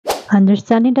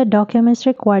Understanding the documents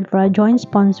required for a joint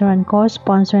sponsor and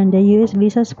co-sponsor in the U.S.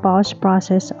 visa spouse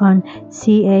process on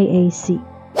CAAC.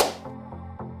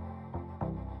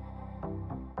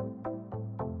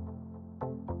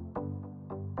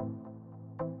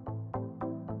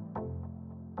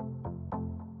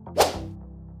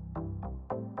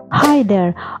 Hi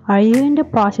there! Are you in the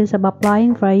process of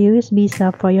applying for a U.S.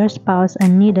 visa for your spouse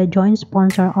and need a joint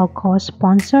sponsor or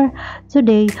co-sponsor?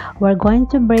 Today, we're going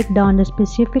to break down the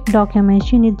specific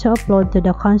documents you need to upload to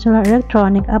the Consular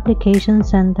Electronic Application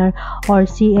Center or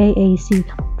CAAC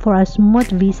for a smooth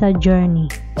visa journey.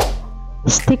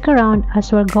 Stick around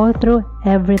as we'll go through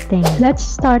everything. Let's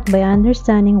start by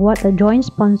understanding what a joint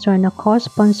sponsor and a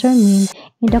co-sponsor mean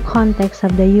in the context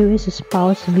of the U.S.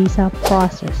 spouse visa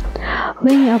process.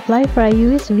 When you apply for a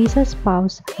U.S. visa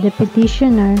spouse, the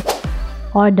petitioner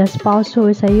or the spouse who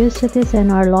is a U.S.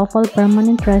 citizen or lawful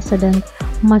permanent resident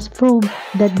must prove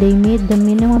that they meet the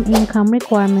minimum income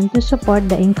requirement to support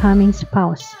the incoming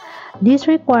spouse. This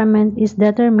requirement is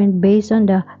determined based on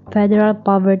the federal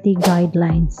poverty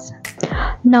guidelines.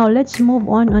 Now let's move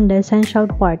on the essential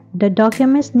part, the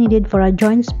documents needed for a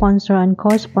joint sponsor and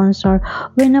co-sponsor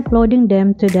when uploading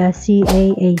them to the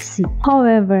CAAC.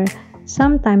 However,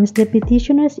 sometimes the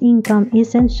petitioner's income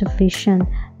isn't sufficient.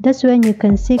 That's when you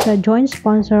can seek a joint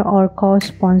sponsor or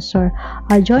co-sponsor.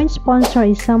 A joint sponsor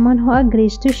is someone who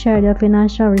agrees to share the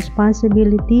financial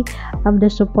responsibility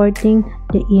of supporting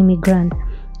the immigrant.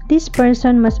 This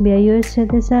person must be a U.S.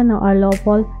 citizen or a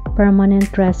lawful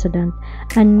permanent resident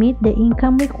and meet the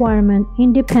income requirement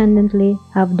independently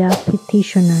of the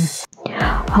petitioner.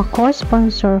 A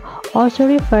co-sponsor, also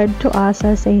referred to as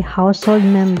a household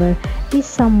member, is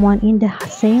someone in the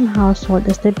same household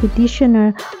as the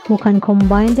petitioner who can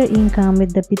combine their income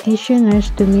with the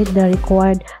petitioner's to meet the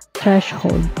required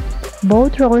threshold.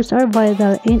 Both roles are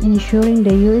vital in ensuring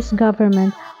the U.S.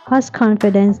 government has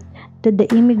confidence that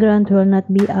the immigrant will not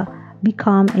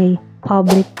become a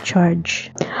public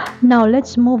charge. Now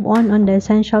let's move on the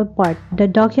essential part, the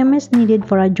documents needed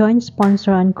for a joint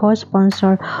sponsor and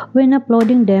co-sponsor when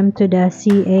uploading them to the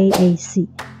CAAC.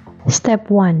 Step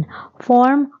 1.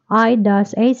 Form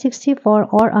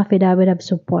I-864 or Affidavit of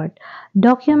Support.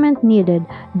 Document needed.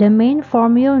 The main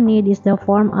form you'll need is the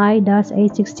Form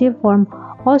I-864 form,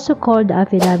 also called the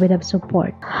Affidavit of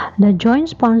Support. The joint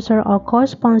sponsor or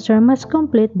co-sponsor must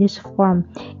complete this form.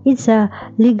 It's a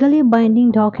legally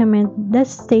binding document that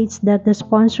states that the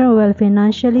sponsor will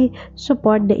financially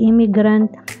support the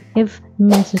immigrant if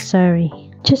necessary.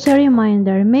 Just a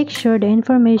reminder, make sure the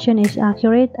information is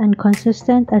accurate and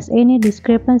consistent as any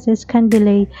discrepancies can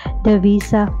delay the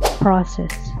visa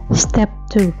process. Step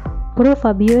 2. Proof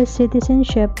of U.S.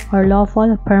 citizenship or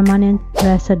lawful permanent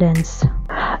residence.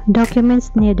 Documents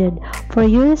needed. For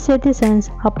U.S. citizens,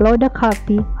 upload a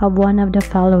copy of one of the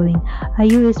following: a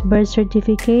U.S. birth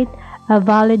certificate, a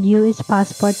valid U.S.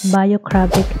 passport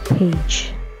biographic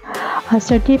page, a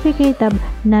certificate of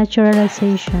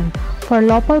naturalization. For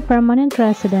lawful permanent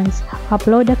residents,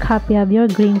 upload a copy of your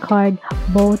green card,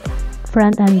 both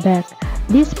front and back.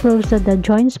 This proves that the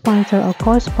joint sponsor or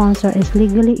co-sponsor is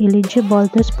legally eligible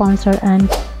to sponsor an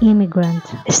immigrant.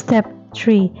 Step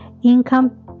 3.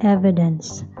 Income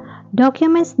evidence.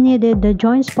 Documents needed. The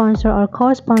joint sponsor or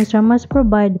co-sponsor must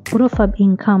provide proof of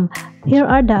income. Here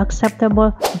are the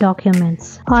acceptable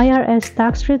documents: IRS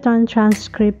tax return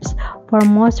transcripts for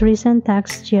most recent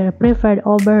tax year preferred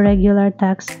over regular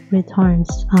tax returns,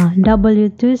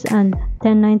 W-2s and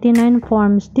 1099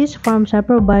 forms. These forms are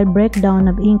provide breakdown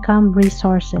of income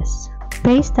resources.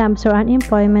 Pay stubs or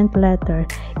unemployment letter.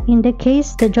 In the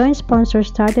case the joint sponsor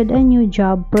started a new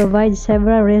job, provide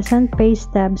several recent pay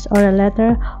stubs or a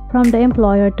letter from the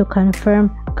employer to confirm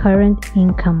current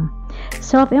income.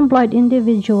 Self-employed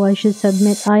individuals should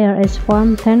submit IRS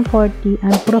Form 1040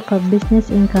 and proof of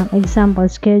business income, example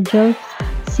Schedule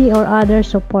C or other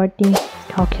supporting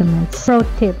documents. Pro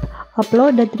tip: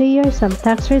 upload the 3 years of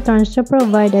tax returns to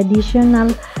provide additional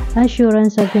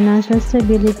assurance of financial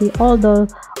stability, although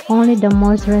only the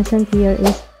most recent year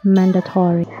is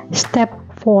mandatory. Step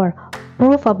 4.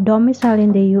 Proof of domicile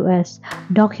in the U.S.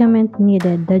 Document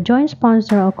needed. The joint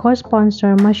sponsor or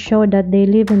co-sponsor must show that they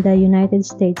live in the United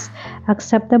States.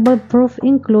 Acceptable proof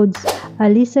includes a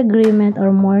lease agreement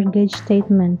or mortgage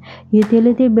statement,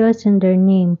 utility bills in their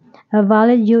name, a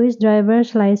valid U.S.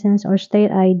 driver's license or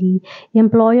state ID,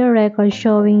 employer records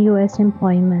showing U.S.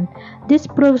 employment. This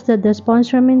proves that the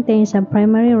sponsor maintains a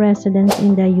primary residence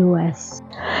in the U.S.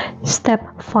 Step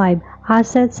 5.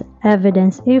 Assets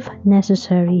evidence if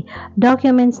necessary.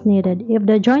 Documents needed. If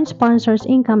the joint sponsor's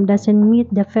income doesn't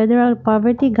meet the federal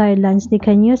poverty guidelines, they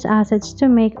can use assets to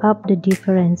make up the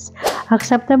difference.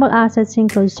 Acceptable assets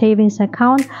include savings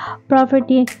account,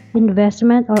 property,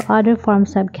 investment, or other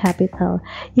forms of capital.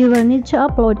 You will need to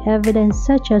upload evidence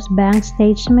such as bank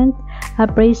statement,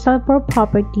 appraisal for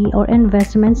property, or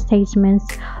investment statements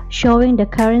showing the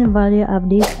current value of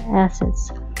these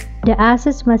assets. The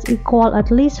assets must equal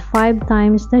at least 5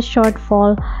 times the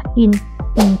shortfall in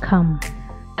income.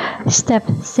 Step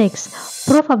 6.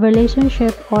 Proof of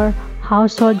relationship or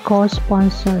household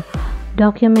co-sponsor.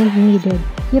 Document needed.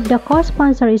 If the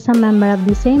co-sponsor is a member of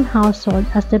the same household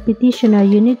as the petitioner,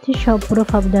 you need to show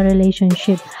proof of the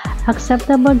relationship.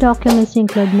 Acceptable documents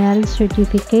include marriage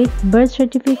certificate, birth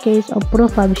certificates, or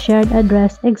proof of shared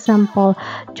address, example,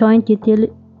 joint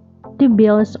utility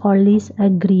bills or lease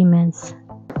agreements.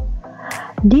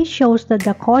 This shows that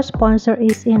the co-sponsor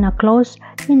is in a close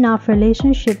enough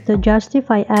relationship to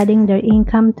justify adding their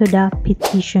income to the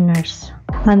petitioners.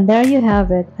 And there you have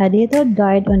it, a detailed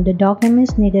guide on the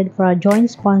documents needed for a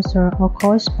joint sponsor or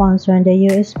co-sponsor in the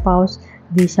U.S. spouse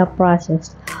visa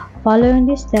process. Following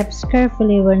these steps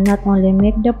carefully will not only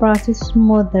make the process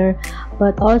smoother,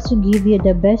 but also give you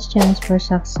the best chance for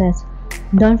success.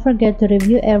 Don't forget to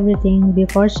review everything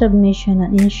before submission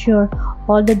and ensure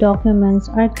all the documents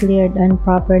are cleared and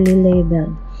properly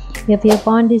labeled. If you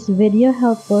found this video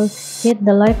helpful, hit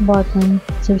the like button,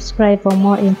 subscribe for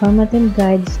more informative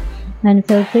guides, and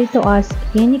feel free to ask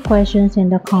any questions in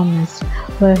the comments.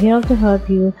 We're here to help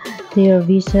you to your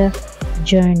visa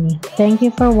journey. Thank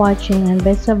you for watching and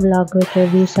best of luck with your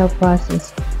visa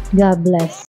process. God bless.